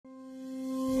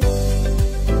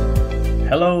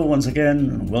Hello once again,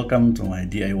 and welcome to my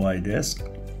DIY desk.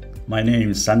 My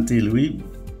name is Santi Louis,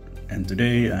 and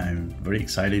today I'm very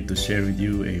excited to share with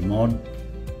you a mod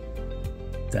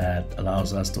that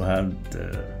allows us to have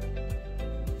the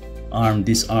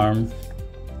Arm-Disarm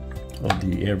of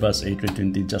the Airbus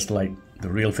A320 just like the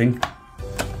real thing.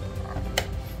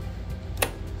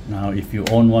 Now if you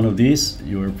own one of these,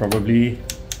 you're probably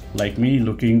like me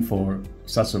looking for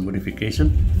such a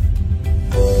modification.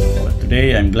 But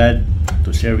today I'm glad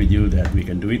to share with you that we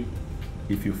can do it.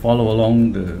 If you follow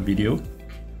along the video,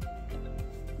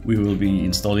 we will be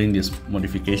installing this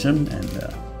modification and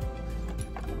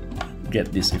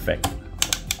get this effect.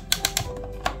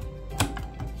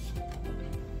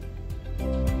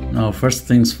 Now first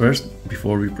things first,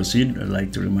 before we proceed, I'd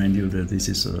like to remind you that this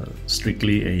is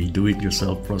strictly a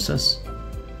do-it-yourself process,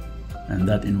 and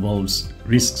that involves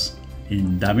risks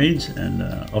in damage and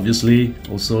obviously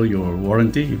also your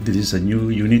warranty. If this is a new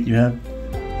unit you have,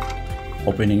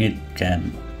 opening it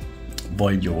can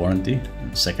void your warranty.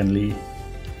 And secondly,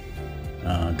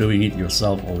 doing it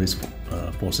yourself always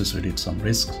poses with it some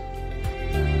risks.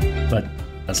 But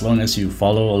as long as you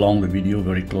follow along the video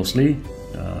very closely,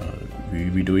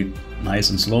 we do it nice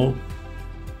and slow,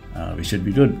 we should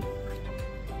be good.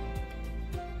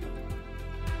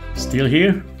 Still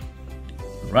here?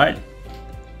 Right,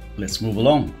 let's move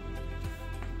along.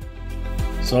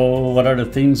 So what are the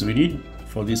things we need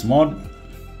for this mod?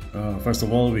 First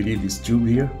of all, we need this tube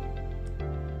here.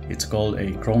 It's called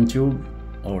a chrome tube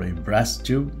or a brass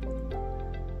tube,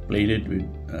 plated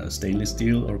with stainless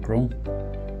steel or chrome.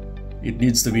 It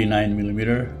needs to be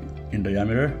 9mm in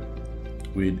diameter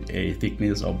with a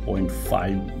thickness of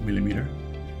 0.5mm.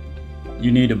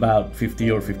 You need about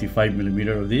 50 or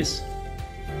 55mm of this,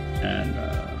 and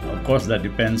of course that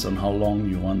depends on how long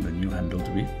you want the new handle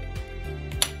to be.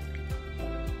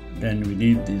 Then we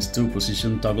need this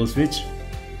 2-position toggle switch,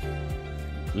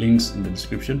 links in the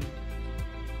description.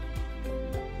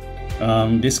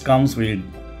 This comes with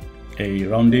a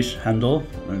roundish handle.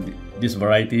 This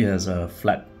variety has a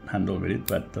flat handle with it,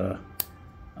 but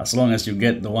as long as you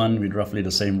get the one with roughly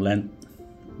the same length,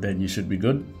 then you should be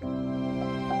good.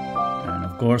 And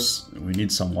of course we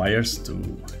need some wires to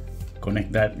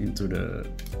connect that into the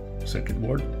circuit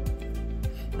board.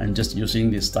 I'm just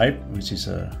using this type, which is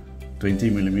a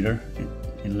 20mm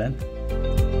in length.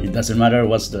 It doesn't matter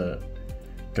what's the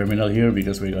terminal here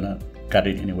because we're gonna cut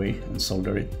it anyway and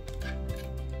solder it.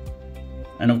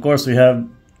 And of course we have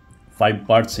 5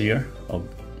 parts here of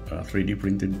 3D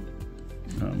printed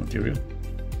material.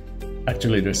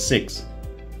 Actually there's 6,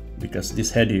 because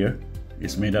this head here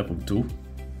is made up of 2.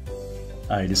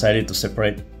 I decided to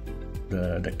separate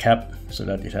the cap so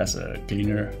that it has a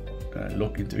cleaner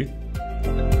look into it.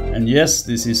 And yes,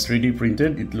 this is 3D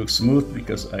printed. It looks smooth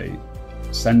because I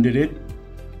sanded it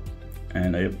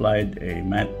and I applied a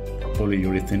matte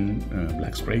polyurethane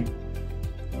black spray.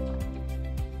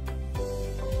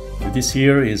 This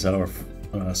here is our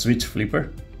switch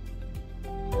flipper.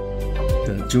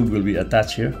 The tube will be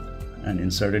attached here and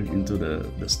inserted into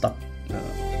the stock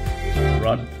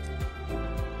rod.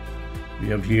 We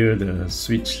have here the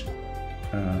switch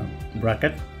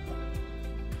bracket.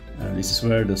 This is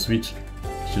where the switch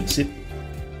should sit.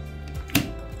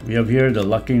 We have here the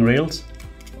locking rails.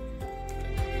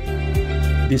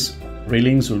 These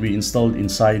railings will be installed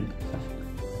inside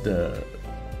the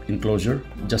enclosure,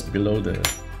 just below the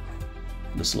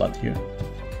slot here.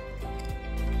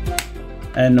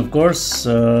 And of course,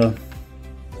 to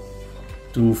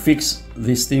fix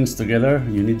these things together,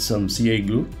 you need some CA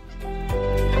glue.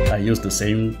 I use the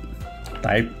same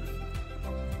type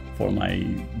for my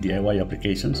DIY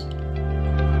applications.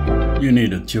 You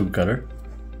need a tube cutter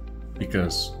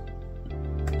because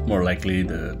more likely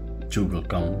the tube will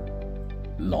come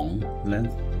long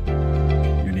length.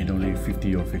 You need only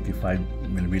 50 or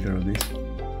 55mm of this.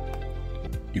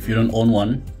 If you don't own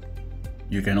one,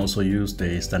 you can also use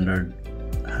the standard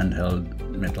handheld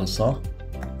metal saw.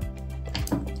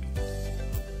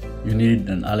 You need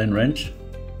an Allen wrench,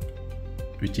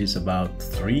 which is about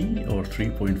 3 or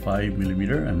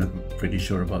 3.5mm. I'm not pretty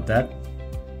sure about that,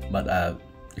 but I'll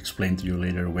explain to you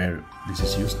later where this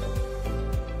is used.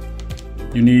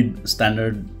 You need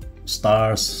standard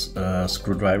star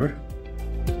screwdriver.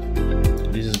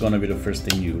 This is gonna be the first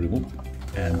thing you remove,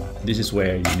 and this is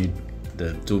where you need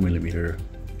the 2mm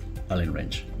Allen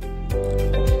wrench.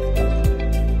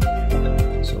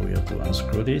 So we have to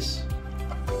unscrew this.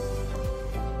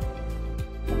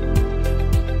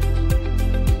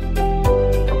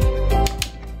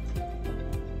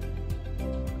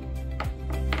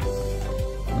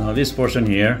 Now this portion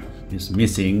here is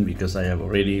missing because I have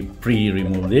already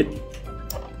pre-removed it.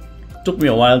 took me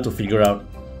a while to figure out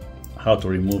how to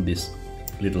remove this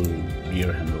little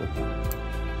gear handle,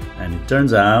 and it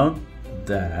turns out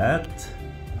that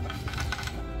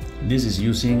this is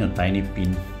using a tiny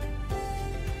pin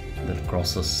that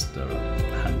crosses the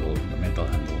handle, the metal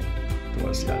handle,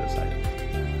 towards the other side.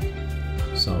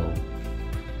 So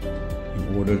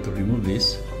in order to remove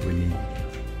this, we need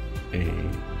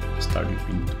a starting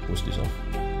pin to push this off.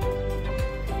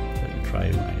 Let me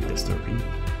try my tester pin.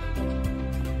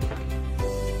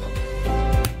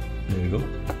 There you go.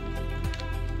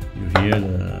 You hear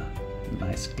the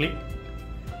nice click,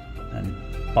 and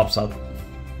it pops out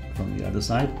from the other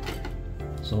side.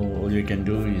 So all you can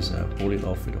do is pull it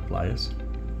off with the pliers.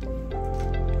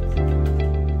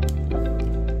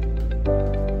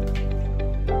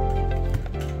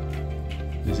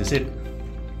 This is it.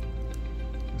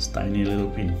 This tiny little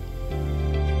pin.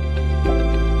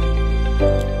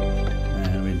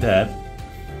 And with that,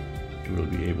 you will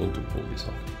be able to pull this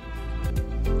off.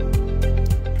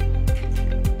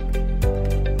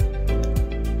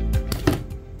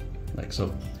 Like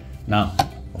so. Now,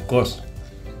 of course,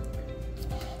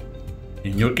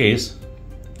 in your case,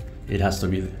 it has to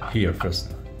be here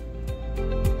first.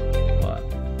 But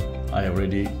I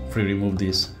already pre-removed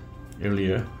this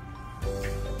earlier.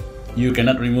 You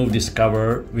cannot remove this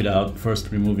cover without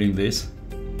first removing this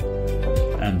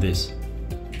and this.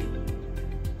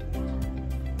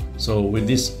 So with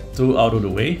these two out of the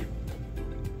way,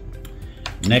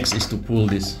 next is to pull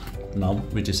this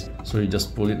knob, which is, so you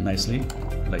just pull it nicely,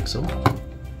 like so.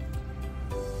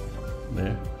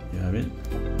 There, you have it.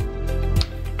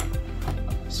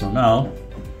 So now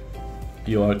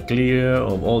you are clear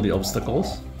of all the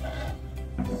obstacles,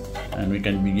 and we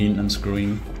can begin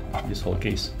unscrewing this whole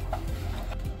case.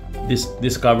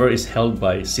 This cover is held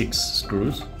by 6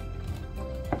 screws,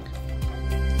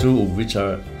 2 of which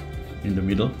are in the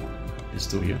middle. These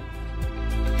 2 here.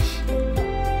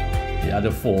 The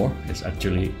other 4 is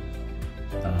actually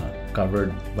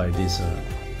covered by this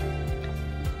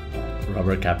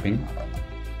rubber capping.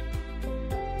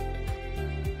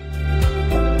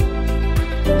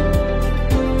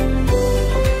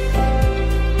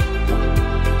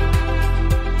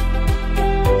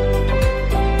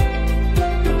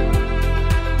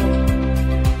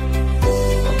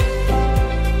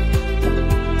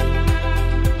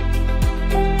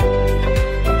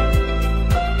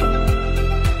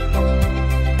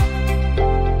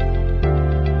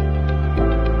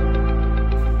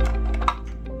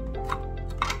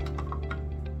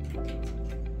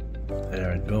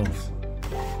 There it goes.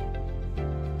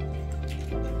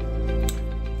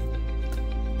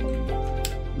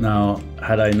 Now,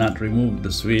 had I not removed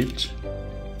the switch,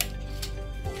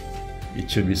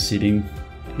 it should be sitting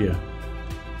here.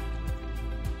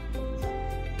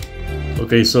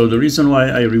 Okay, so the reason why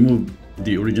I removed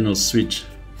the original switch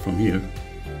from here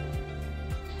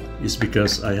is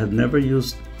because I had never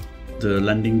used the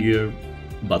landing gear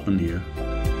button here.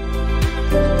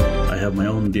 I have my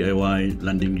own DIY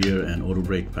landing gear and auto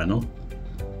brake panel,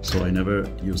 so I never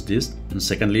use this. And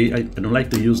secondly, I don't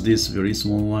like to use this very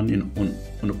small one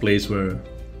on a place where,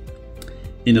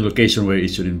 in a location where it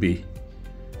shouldn't be.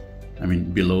 I mean,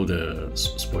 below the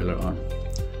spoiler arm.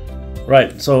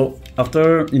 Right, so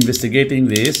after investigating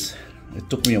this, it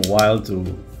took me a while to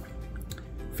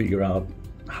figure out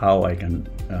how I can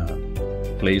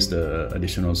place the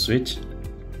additional switch.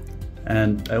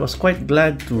 And I was quite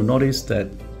glad to notice that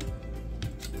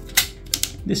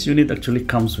this unit actually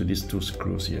comes with these 2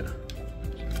 screws here.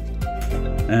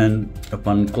 And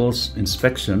upon close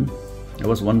inspection, I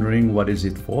was wondering what is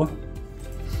it for.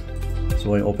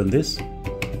 So I opened this.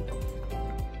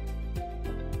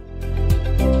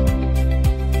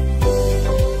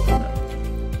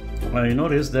 I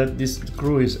noticed that this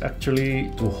screw is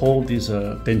actually to hold this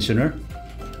tensioner.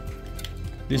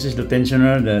 This is the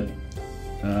tensioner that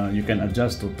you can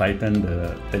adjust to tighten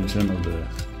the tension of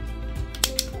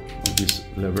this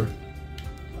lever.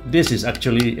 This is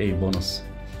actually a bonus,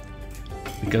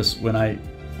 because when I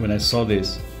saw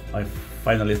this, I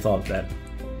finally thought that,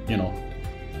 you know,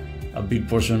 a big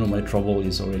portion of my trouble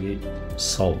is already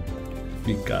solved,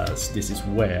 because this is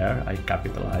where I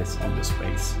capitalize on the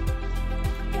space,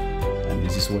 and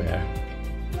this is where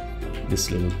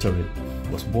this little turret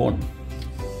was born.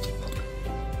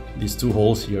 These 2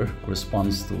 holes here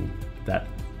corresponds to that.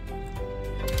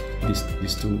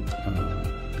 These 2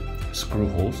 screw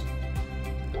holes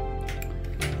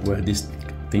where this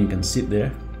thing can sit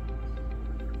there,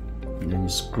 and then you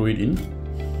screw it in.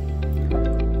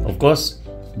 Of course,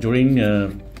 during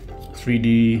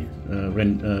 3D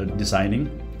designing,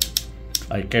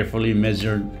 I carefully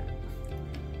measured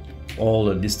all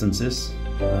the distances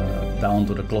down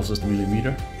to the closest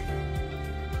millimeter,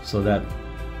 so that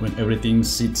when everything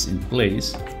sits in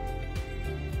place,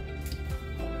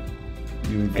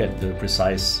 you get the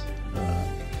precise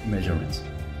measurements.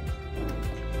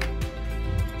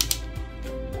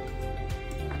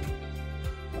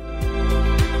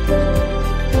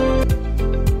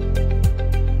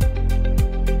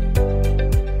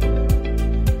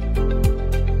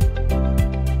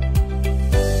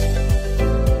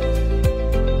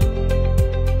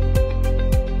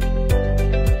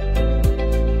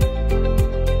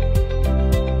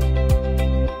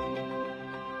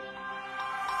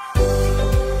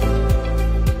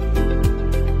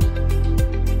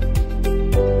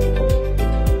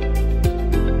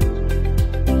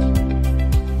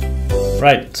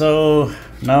 Right, so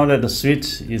now that the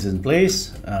switch is in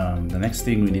place, the next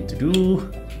thing we need to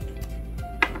do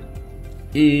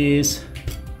is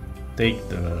take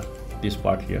this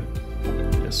part here,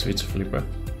 the switch flipper,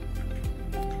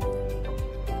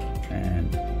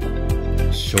 and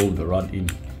show the rod in.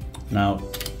 Now,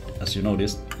 as you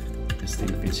noticed, this thing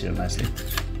fits here nicely.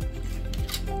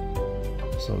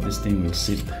 So this thing will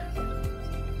sit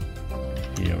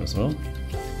here as well.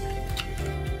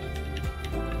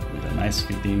 Nice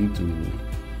fitting to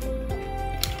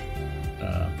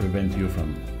prevent you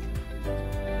from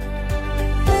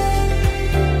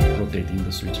rotating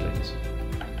the switch like this.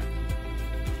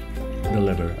 The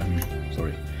lever, I mean,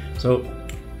 sorry. So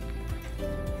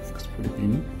let's put it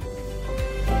in.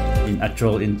 In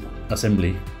actual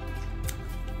assembly,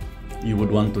 you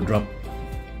would want to drop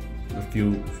a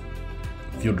few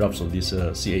drops of this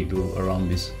CA glue around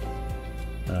this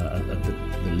at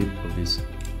the lip of this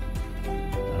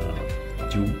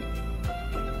tube,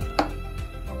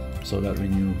 so that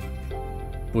when you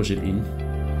push it in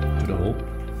to the hole,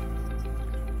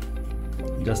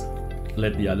 just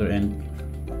let the other end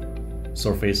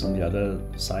surface on the other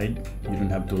side. You don't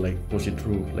have to like push it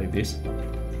through like this,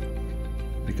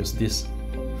 because this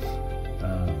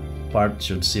part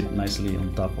should sit nicely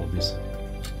on top of this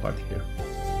part here.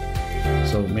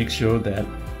 So make sure that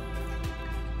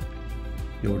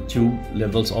your tube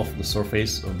levels off the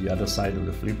surface of the other side of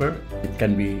the flipper. It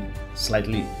can be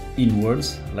slightly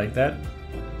inwards like that,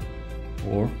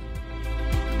 or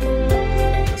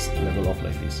just level off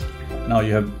like this. Now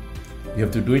you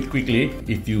have to do it quickly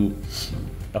if you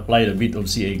applied a bit of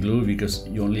CA glue, because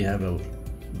you only have a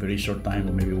very short time,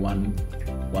 or maybe 1,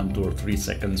 2 or 3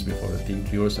 seconds before the thing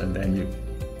cures, and then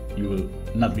you will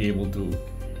not be able to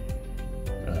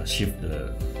shift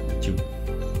the tube.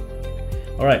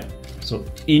 All right. So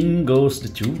in goes the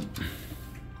tube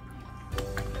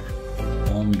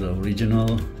on the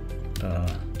original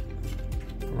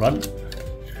rod,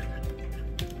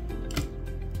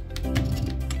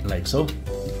 like so.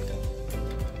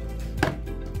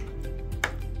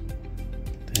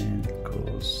 Then it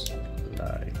goes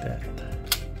like that.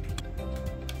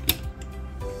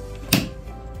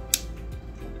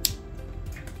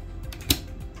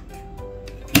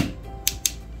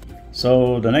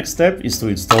 So the next step is to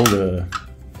install the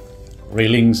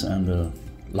railings and the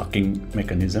locking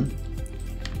mechanism.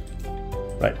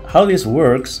 Right, how this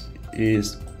works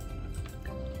is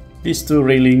these two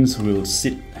railings will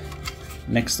sit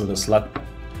next to the slot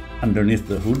underneath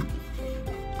the hood.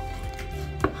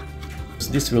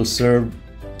 This will serve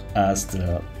as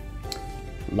the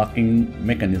locking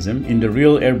mechanism. In the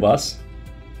real Airbus,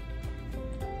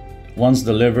 once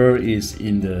the lever is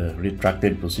in the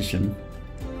retracted position,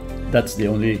 that's the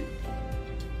only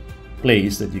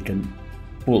place that you can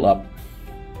pull up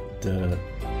the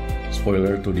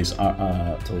spoiler to this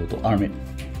to arm it.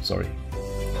 Sorry.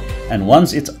 And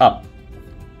once it's up,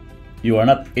 you are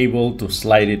not able to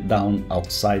slide it down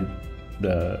outside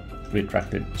the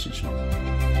retracted position.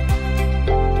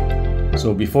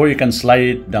 So before you can slide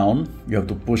it down, you have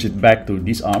to push it back to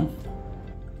this arm,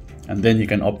 and then you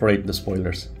can operate the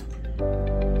spoilers.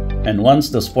 And once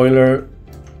the spoiler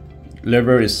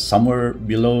lever is somewhere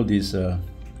below this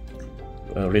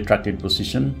retracted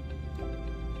position,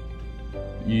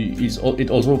 it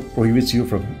also prohibits you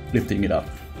from lifting it up.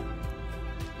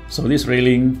 So this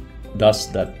railing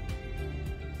does that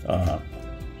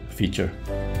feature.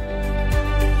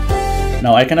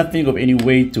 Now I cannot think of any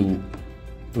way to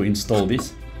install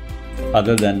this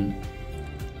other than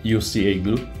use CA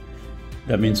glue.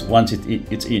 That means once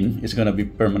it's in, it's gonna be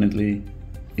permanently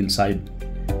inside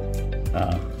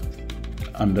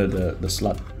under the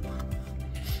slot.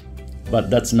 But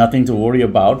that's nothing to worry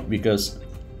about, because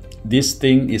this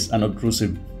thing is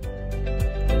unobtrusive.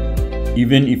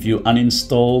 Even if you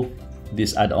uninstall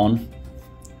this add-on,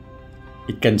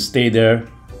 it can stay there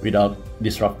without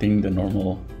disrupting the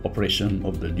normal operation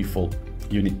of the default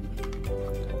unit.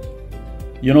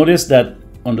 You notice that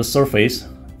on the surface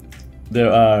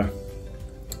there are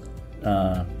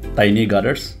tiny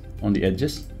gutters on the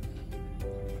edges.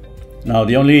 Now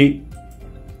the only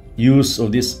use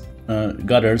of these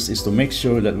gutters is to make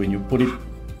sure that when you put it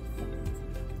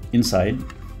inside,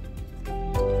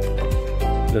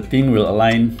 the thing will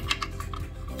align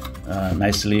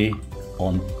nicely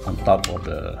on top of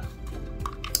the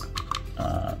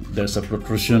there's a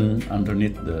protrusion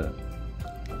underneath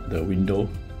the window.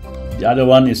 The other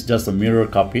one is just a mirror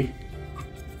copy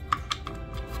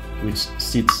which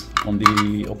sits on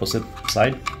the opposite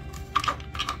side.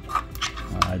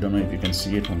 I don't know if you can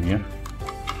see it from here.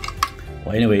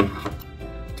 Well, anyway,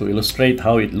 to illustrate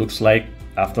how it looks like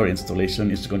after installation,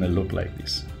 it's going to look like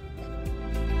this.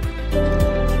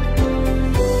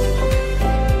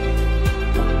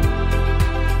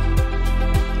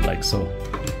 Like so.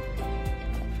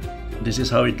 This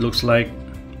is how it looks like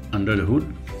under the hood.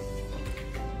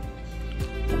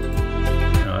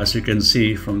 Now, as you can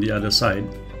see from the other side,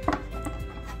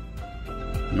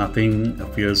 nothing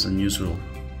appears unusual.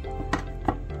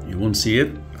 You won't see it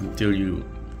until you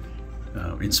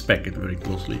inspect it very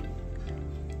closely.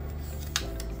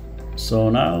 So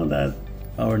now that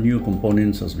our new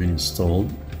components has been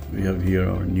installed, we have here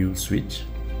our new switch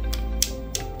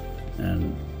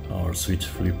and our switch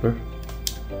flipper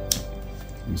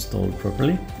installed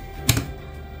properly.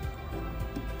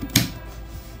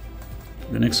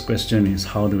 The next question is,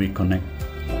 how do we connect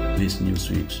this new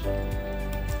switch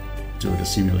to the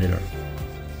simulator?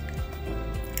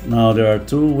 Now there are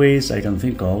two ways I can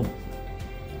think of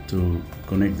to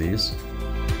connect this.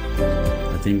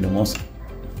 I think the most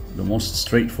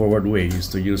straightforward way is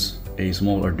to use a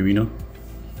small Arduino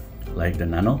like the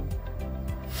Nano,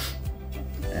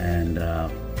 and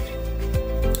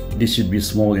this should be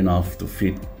small enough to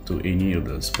fit to any of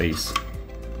the space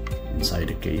inside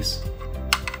the case.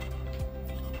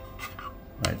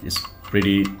 Right, it's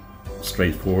pretty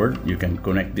straightforward. You can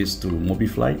connect this to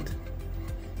MobiFlight,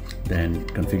 then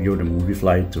configure the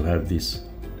MobiFlight to have this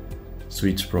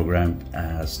switch programmed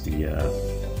as the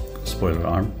spoiler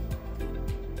arm.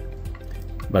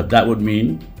 But that would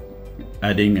mean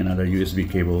adding another USB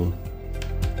cable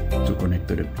to connect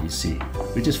to the PC,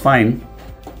 which is fine.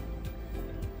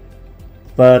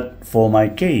 But for my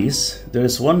case, there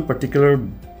is one particular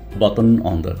button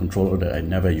on the controller that I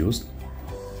never used,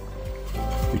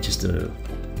 which is the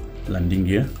landing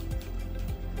gear.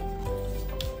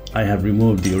 I have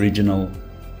removed the original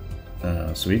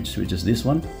switch, which is this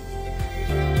one.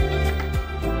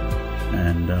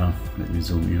 And let me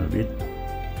zoom in a bit.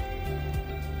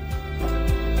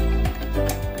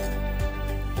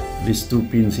 These two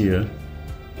pins here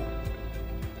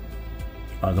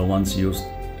are the ones used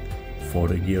for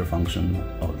the gear function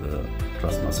of the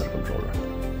Thrustmaster controller.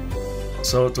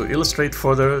 So to illustrate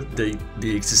further the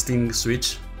existing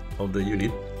switch of the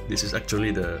unit, this is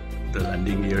actually the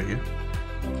landing gear here.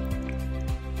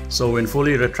 So when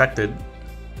fully retracted,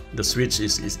 the switch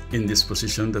is in this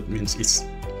position. That means it's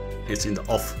in the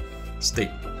off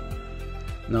state.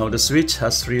 Now the switch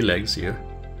has 3 legs here.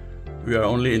 We are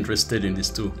only interested in these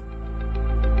 2.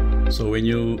 So when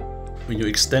you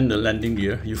extend the landing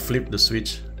gear, you flip the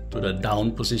switch to the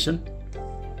down position.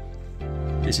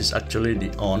 This is actually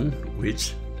the on,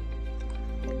 which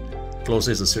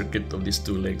closes the circuit of these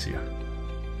 2 legs here.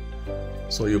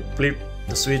 So you flip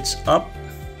the switch up,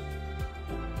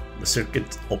 the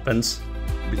circuit opens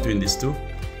between these 2.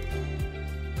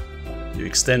 You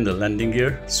extend the landing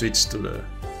gear, switch to the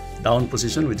down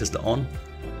position, which is the on,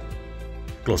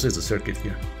 closes the circuit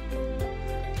here.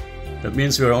 That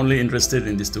means we are only interested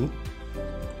in these 2.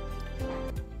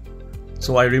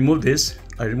 So I removed this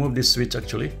switch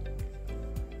actually,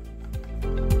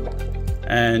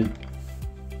 and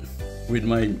with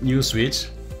my new switch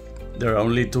there are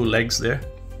only 2 legs there.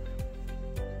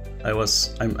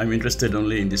 I'm interested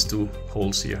only in these 2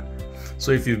 holes here.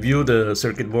 So if you view the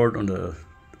circuit board on the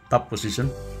top position,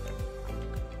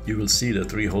 you will see the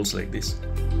 3 holes like this.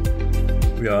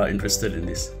 We are interested in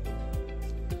this.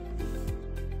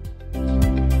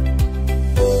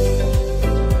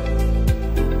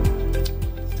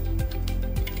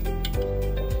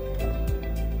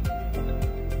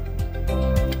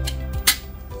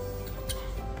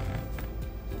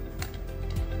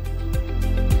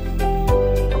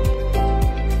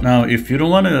 Now, if you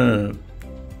don't want to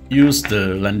use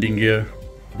the landing gear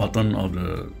button of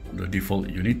the default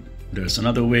unit, there's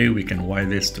another way we can wire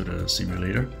this to the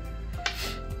simulator.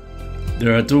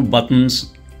 There are 2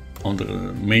 buttons on the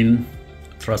main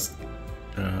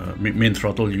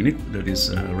throttle unit that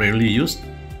is rarely used.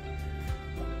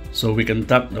 So we can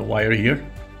tap the wire here,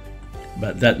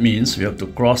 but that means we have to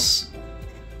cross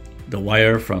the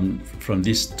wire from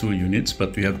these two units,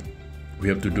 but we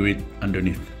have to do it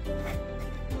underneath.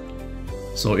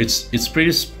 So it's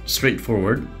pretty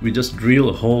straightforward. We just drill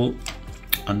a hole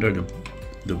under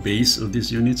the base of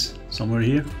these units somewhere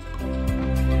here,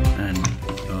 and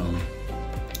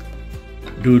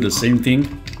do the same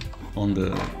thing on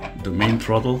the main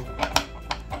throttle,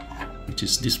 which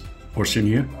is this portion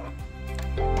here,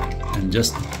 and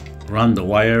just run the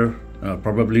wire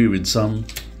probably with some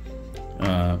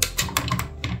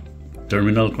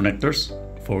terminal connectors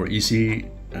for easy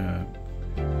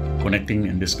connecting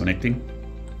and disconnecting,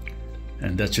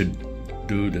 and that should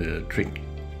do the trick.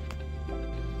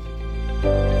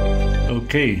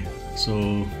 Okay,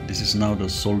 so this is now the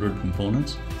soldered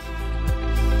components.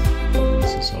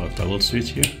 This is our toggle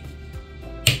switch here,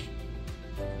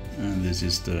 and this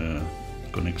is the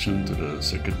connection to the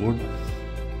circuit board.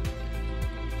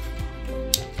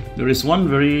 There is one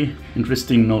very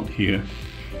interesting note here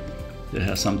that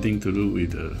has something to do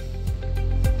with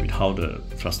how the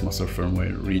Thrustmaster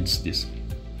firmware reads this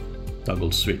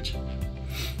toggle switch.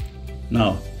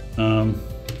 Now,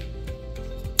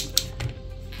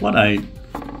 what I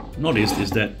noticed is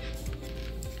that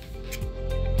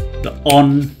the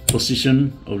on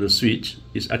position of the switch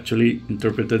is actually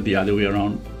interpreted the other way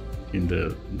around in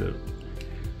the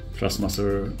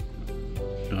Thrustmaster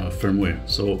firmware.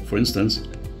 So, for instance,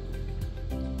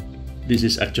 this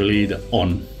is actually the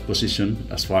on position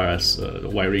as far as the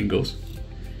wiring goes.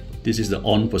 This is the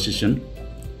on position,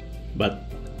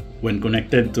 but when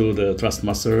connected to the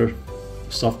Thrustmaster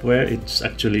software, it's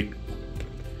actually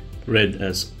read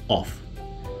as off.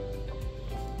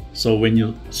 So when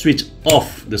you switch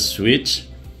off the switch,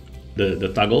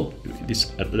 the toggle, this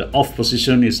the off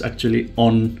position is actually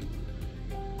on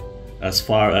as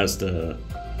far as the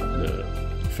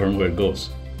firmware goes.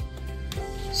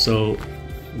 So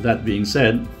that being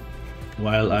said,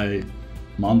 while I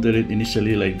mounted it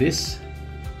initially like this,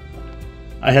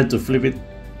 I had to flip it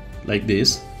like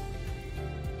this.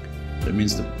 That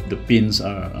means the pins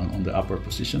are on the upper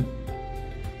position,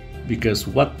 because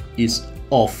what is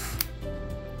off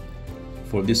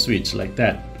for this switch like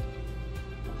that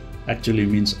actually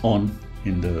means on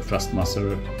in the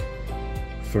Thrustmaster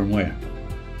firmware.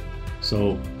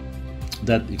 So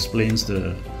that explains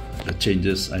the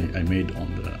changes I made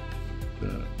on the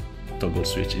toggle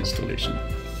switch installation.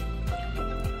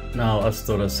 Now, as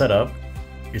to the setup,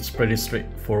 it's pretty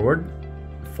straightforward.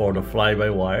 For the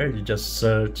fly-by-wire, you just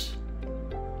search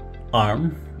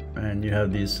arm, and you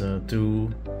have these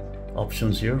two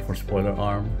options here for spoiler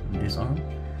arm and disarm.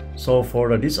 So for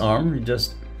the disarm, you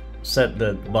just set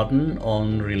the button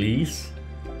on release,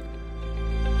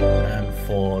 and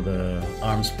for the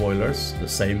arm spoilers, the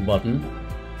same button,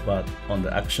 but on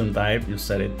the action type, you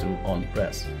set it to on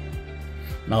press.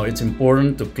 Now it's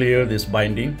important to clear this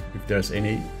binding if there's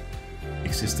any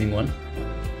existing one.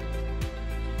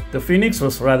 The Phoenix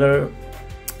was rather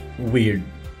weird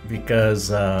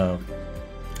because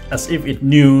as if it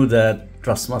knew that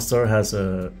Thrustmaster has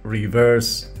a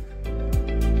reverse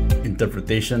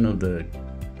interpretation of the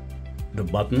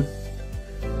button.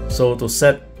 So to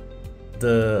set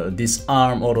the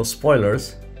disarm auto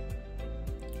spoilers,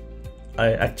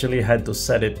 I actually had to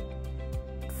set it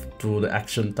to the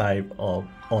action type of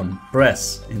on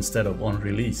press instead of on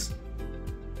release.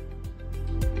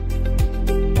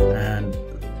 And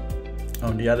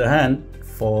on the other hand,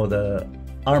 for the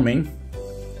arming,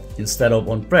 instead of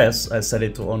on press, I set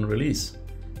it to on release.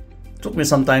 It took me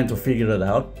some time to figure it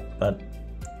out, but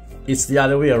it's the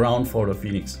other way around for the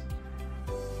Phoenix.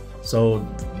 So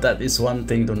that is one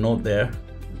thing to note there.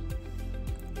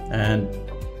 And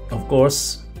of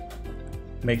course,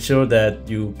 make sure that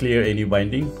you clear any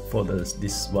binding for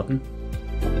this button.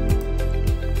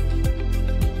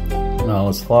 Now,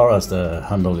 as far as the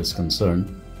handle is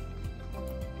concerned,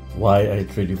 why I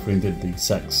 3D printed the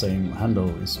exact same handle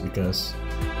is because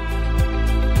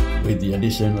with the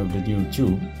addition of the new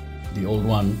tube, the old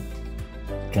one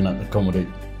cannot accommodate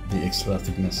the extra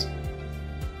thickness.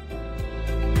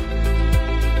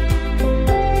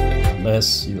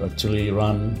 Unless you actually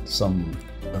run some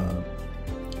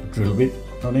drill bit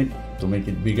on it to make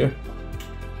it bigger,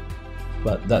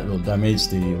 but that will damage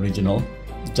the original,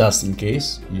 just in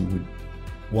case you would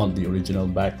want the original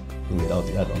back without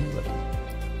the add-on, but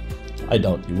I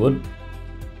doubt you would.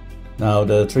 Now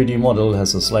the 3D model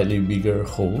has a slightly bigger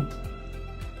hole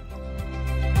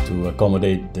to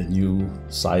accommodate the new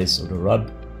size of the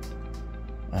rod,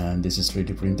 and this is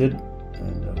 3D printed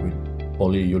and with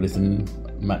polyurethane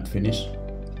matte finish,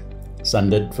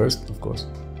 sanded first of course.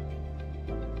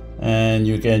 And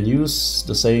you can use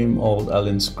the same old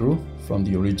Allen screw from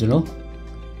the original,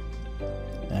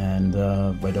 and And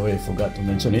by the way, I forgot to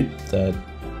mention it, that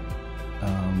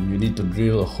you need to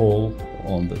drill a hole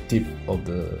on the tip of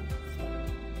the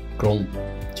chrome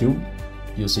tube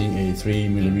using a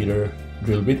 3mm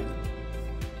drill bit,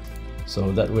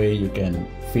 so that way you can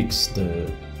fix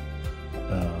the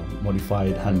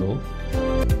modified handle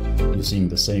using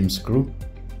the same screw.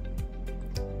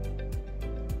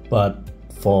 But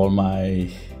for my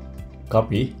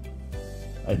copy,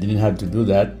 I didn't have to do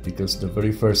that because the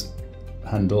very first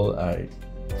handle I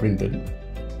printed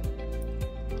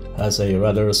has a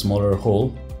rather smaller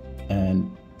hole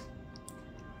and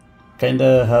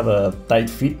kinda have a tight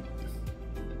fit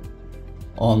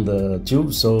on the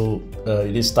tube, so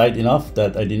it is tight enough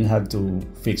that I didn't have to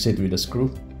fix it with a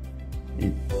screw.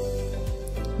 It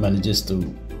manages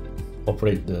to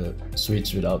operate the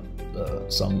switch without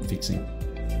some fixing.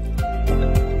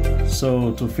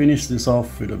 So to finish this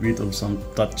off with a bit of some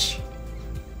touch,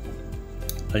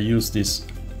 I use this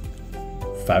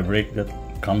fabric that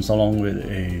comes along with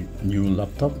a new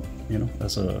laptop, you know,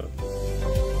 as a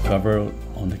cover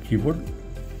on the keyboard.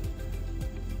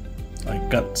 I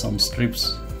cut some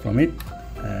strips from it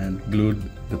and glued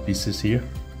the pieces here.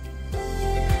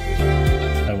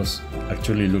 I was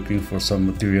actually looking for some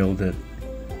material that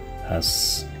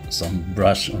has some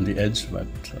brush on the edge, but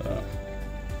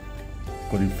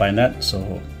couldn't find that,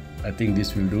 so I think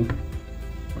this will do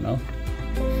for now.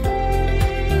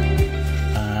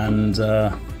 And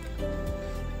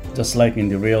just like in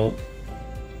the real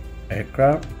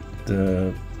aircraft,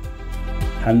 the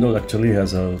handle actually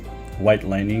has a white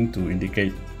lining to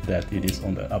indicate that it is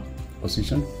on the up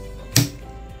position.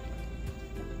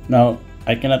 Now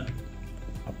I cannot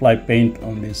apply paint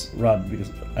on this rod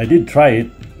because I did try it,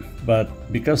 but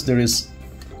because there is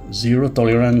zero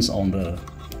tolerance on the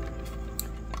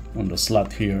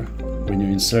slot here, when you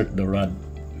insert the rod,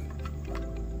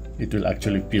 it will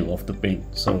actually peel off the paint.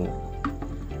 So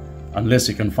unless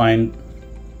you can find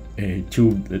a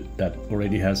tube that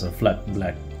already has a flat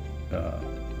black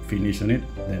finish on it,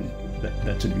 then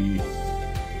that should be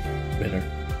better.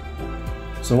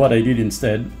 So what I did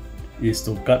instead is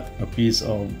to cut a piece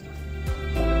of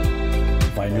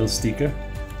vinyl sticker,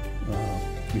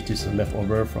 which is a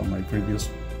leftover from my previous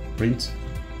prints,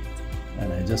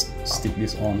 and I just stick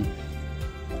this on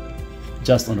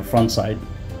just on the front side,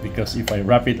 because if I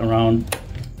wrap it around,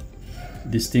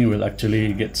 this thing will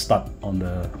actually get stuck on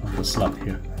the slot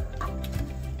here.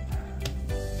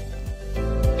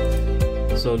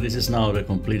 So this is now the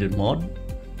completed mod.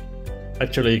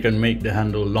 Actually, you can make the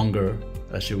handle longer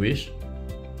as you wish.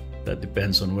 That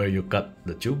depends on where you cut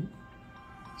the tube.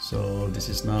 So this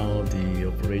is now the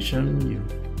operation. You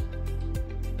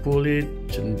pull it,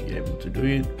 shouldn't be able to do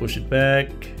it, push it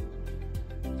back,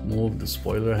 move the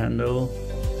spoiler handle,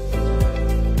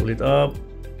 pull it up,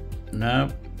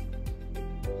 snap,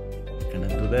 cannot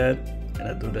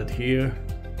do that here,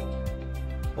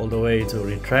 all the way to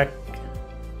retract,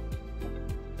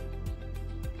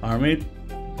 arm it,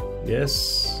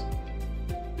 yes,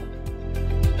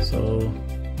 so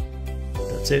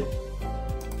that's it.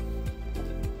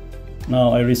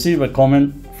 Now I received a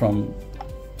comment from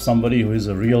somebody who is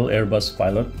a real Airbus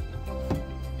pilot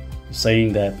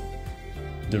saying that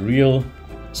the real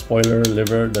spoiler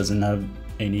lever doesn't have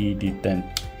any detent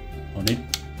on it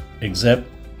except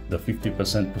the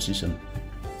 50% position,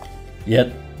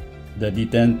 yet the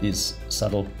detent is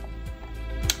subtle.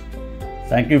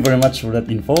 Thank you very much for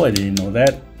that info. I didn't know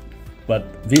that,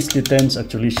 but these detents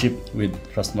actually ship with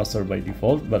Thrustmaster by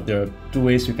default, but there are two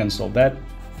ways you can solve that.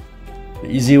 The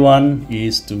easy one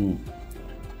is to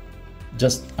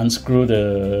just unscrew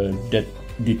the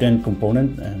detent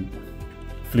component and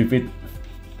flip it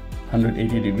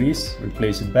 180 degrees,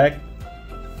 replace it back,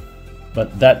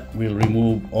 but that will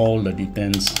remove all the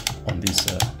detents on this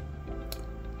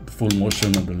full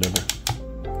motion of the lever.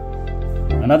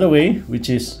 Another way, which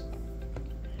is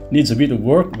needs a bit of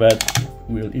work but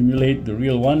will emulate the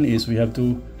real one, is we have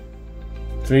to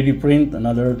 3D print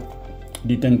another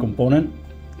detent component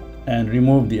and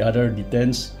remove the other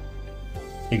detents,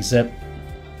 except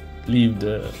leave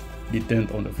the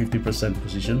detent on the 50%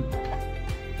 position,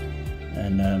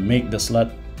 and make the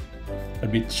slot a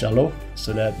bit shallow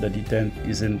so that the detent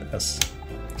isn't as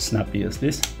snappy as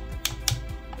this,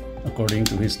 according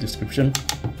to his description.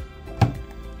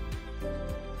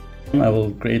 I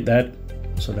will create that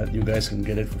so that you guys can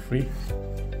get it for free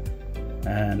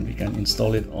and we can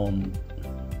install it on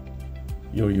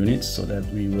your units so that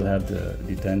we will have the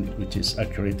detent which is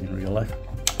accurate in real life.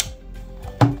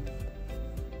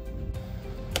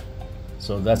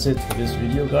 So that's it for this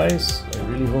video, guys. I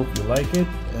really hope you like it,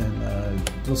 and I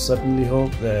do certainly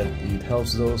hope that it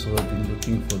helps those who have been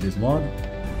looking for this mod.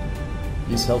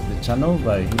 Please help the channel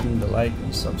by hitting the like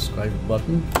and subscribe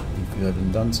button if you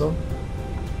haven't done so.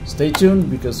 Stay tuned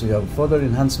because we have further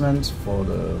enhancements for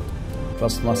the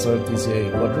Thrustmaster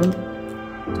TCA quadrant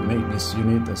to make this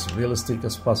unit as realistic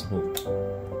as possible.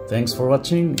 Thanks for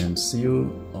watching and see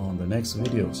you on the next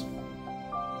videos.